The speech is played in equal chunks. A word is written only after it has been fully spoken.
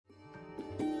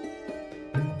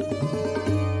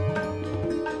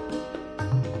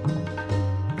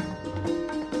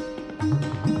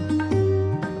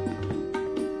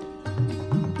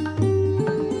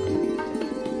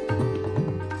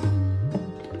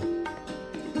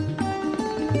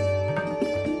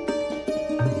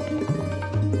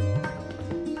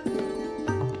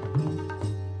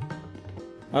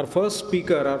Our first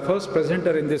speaker, our first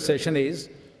presenter in this session is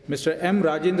Mr. M.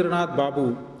 Rajendranath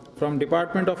Babu from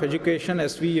Department of Education,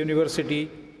 SV University,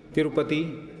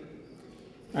 Tirupati.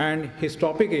 And his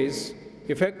topic is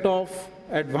Effect of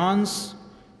Advanced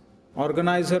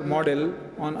Organizer Model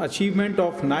on Achievement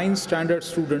of 9th Standard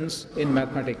Students in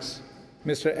Mathematics.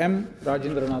 Mr. M.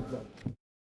 Rajendranath Babu.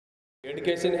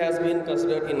 Education has been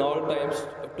considered in all times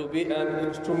to be an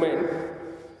instrument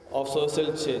of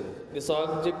social change. This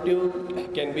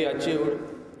objective can be achieved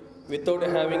without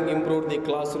having improved the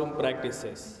classroom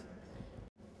practices.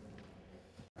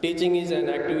 Teaching is an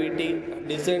activity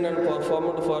designed and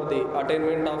performed for the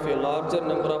attainment of a larger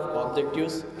number of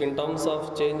objectives in terms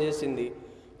of changes in the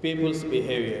people's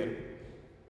behavior.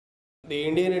 The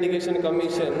Indian Education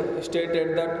Commission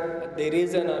stated that there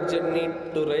is an urgent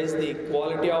need to raise the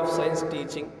quality of science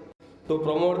teaching to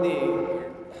promote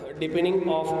the deepening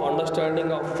of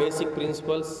understanding of basic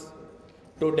principles,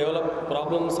 to develop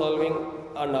problem solving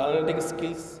and analytic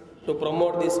skills, to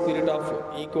promote the spirit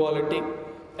of equality,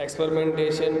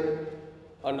 experimentation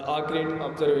and accurate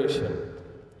observation.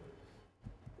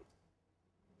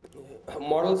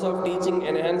 Models of teaching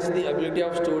enhance the ability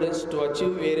of students to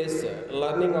achieve various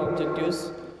learning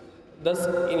objectives, thus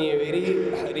in a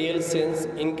very real sense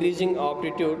increasing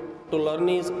aptitude to learn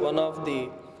is one of the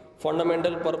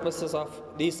fundamental purposes of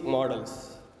these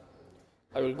models.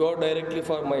 I will go directly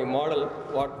for my model.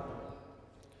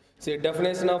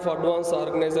 Definition of advanced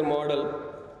organizer model.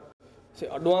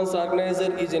 Advanced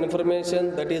organizer is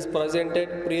information that is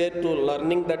presented prior to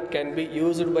learning that can be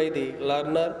used by the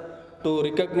learner to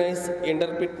recognize,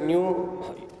 interpret new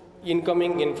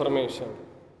incoming information.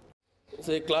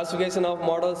 Classification of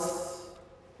models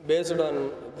based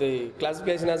on the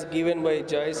classification as given by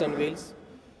Joyce and Wills.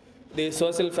 The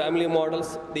social family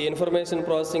models, the information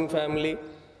processing family,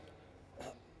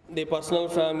 the personal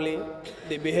family,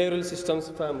 the behavioral systems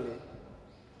family.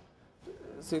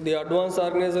 The advanced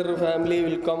organizer family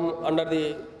will come under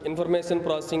the information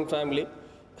processing family.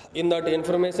 In that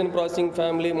information processing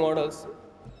family models,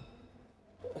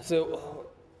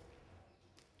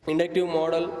 inductive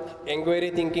model, inquiry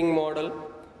thinking model,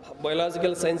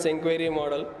 biological science inquiry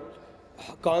model,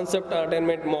 concept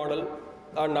attainment model,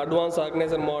 and advanced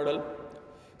organizer model,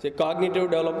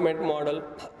 cognitive development model,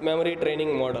 memory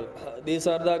training model. These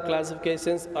are the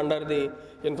classifications under the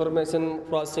information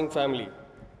processing family.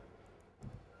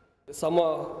 Some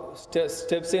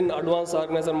steps in advanced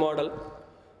organizer model.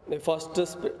 The first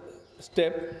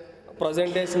step,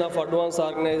 presentation of advanced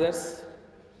organizers.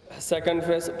 Second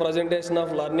phase, presentation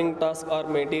of learning task or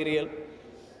material.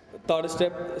 Third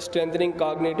step, strengthening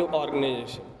cognitive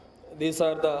organization. These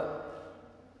are the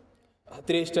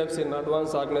 3 steps in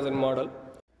advanced organizer model.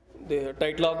 The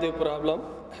title of the problem,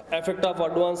 Effect of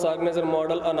Advanced Organizer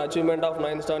Model on Achievement of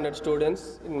 9th Standard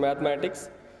Students in Mathematics.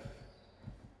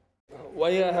 Why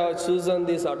I have chosen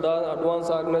this advanced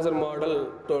organizer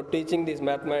model to teaching this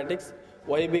mathematics?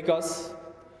 Why? Because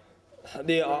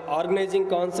the organizing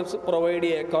concepts provide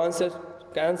a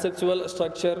conceptual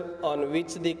structure on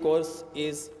which the course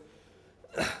is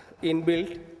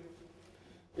inbuilt.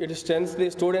 It strengthens the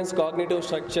students' cognitive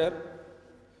structure,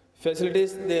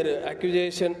 facilitates their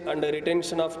acquisition and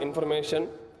retention of information.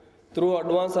 Through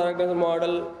advanced organizer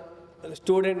model, the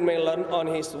student may learn on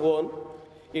his own.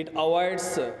 It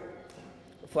avoids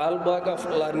fallback of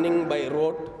learning by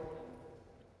rote,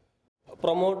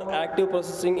 promote active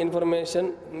processing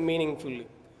information meaningfully.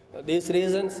 These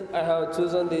reasons I have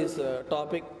chosen this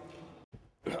topic.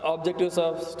 Objectives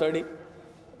of study.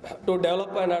 To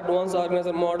develop an advanced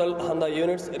organizer model on the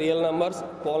units real numbers,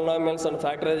 polynomials and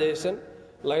factorization,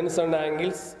 lines and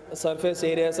angles, surface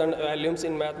areas and volumes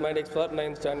in mathematics for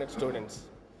 9th standard students.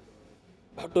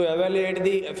 To evaluate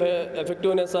the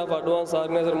effectiveness of advanced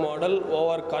organizer model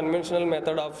over conventional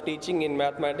method of teaching in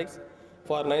mathematics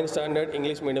for 9th standard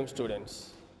English medium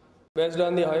students. Based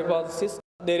on the hypothesis,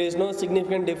 there is no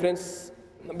significant difference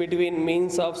between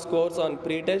means of scores on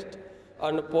pre-test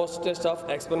and post-test of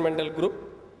experimental group.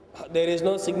 There is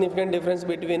no significant difference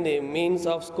between the means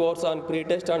of scores on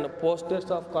pre-test and post-test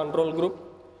of control group.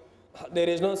 There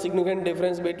is no significant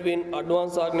difference between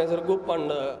advanced organizer group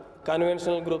and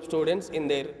conventional group students in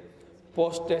their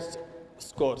post-test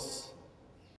scores.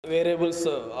 Variables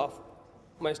of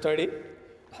my study,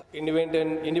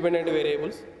 independent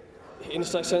variables,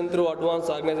 instruction through advanced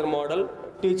organizer model,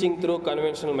 teaching through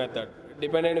conventional method.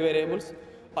 Dependent variables,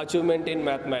 achievement in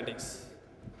mathematics.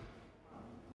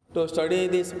 To study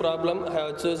this problem, I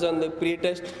have chosen the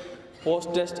pre-test,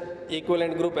 post-test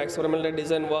equivalent group experimental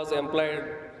design was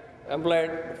employed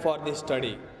for this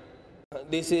study.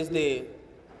 This is the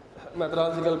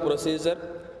methodological procedure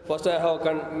First, I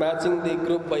have matching the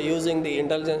group by using the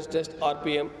intelligence test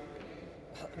RPM.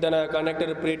 Then I conducted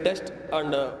a pre-test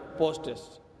and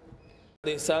post-test.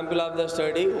 The sample of the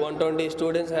study, 120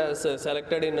 students has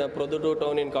selected in Produttur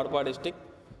town in Kadapa district.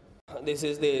 This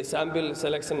is the sample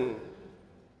selection.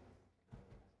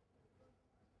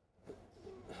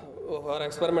 For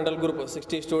experimental group,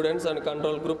 60 students and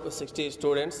control group, 60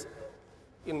 students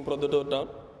in Produttur town.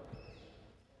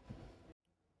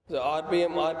 The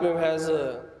RPM has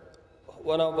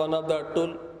one of the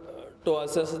tool to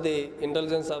assess the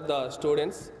intelligence of the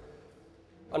students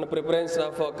and preparation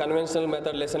of conventional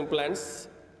method lesson plans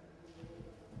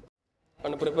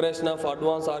and preparation of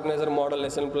advanced organizer model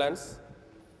lesson plans.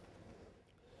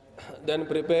 Then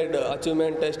prepared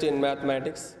achievement test in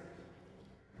mathematics.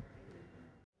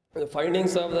 The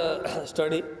findings of the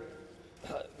study,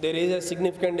 there is a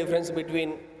significant difference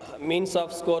between means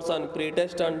of scores on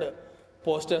pre-test and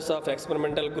post-test of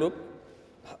experimental group.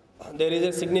 There is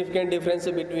a significant difference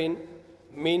between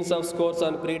means of scores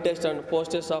on pre-test and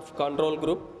post-test of control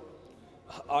group.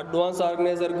 Advanced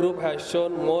organizer group has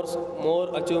shown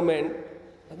more achievement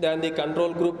than the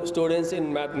control group students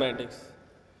in mathematics.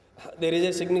 There is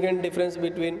a significant difference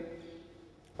between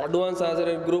advanced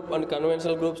organizer group and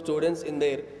conventional group students in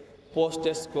their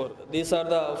post-test score. These are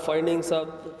the findings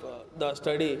of the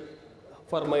study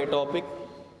for my topic.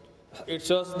 It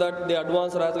shows that the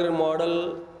advanced organizer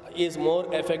model is more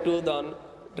effective than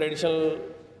traditional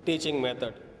teaching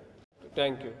method.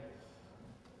 Thank you.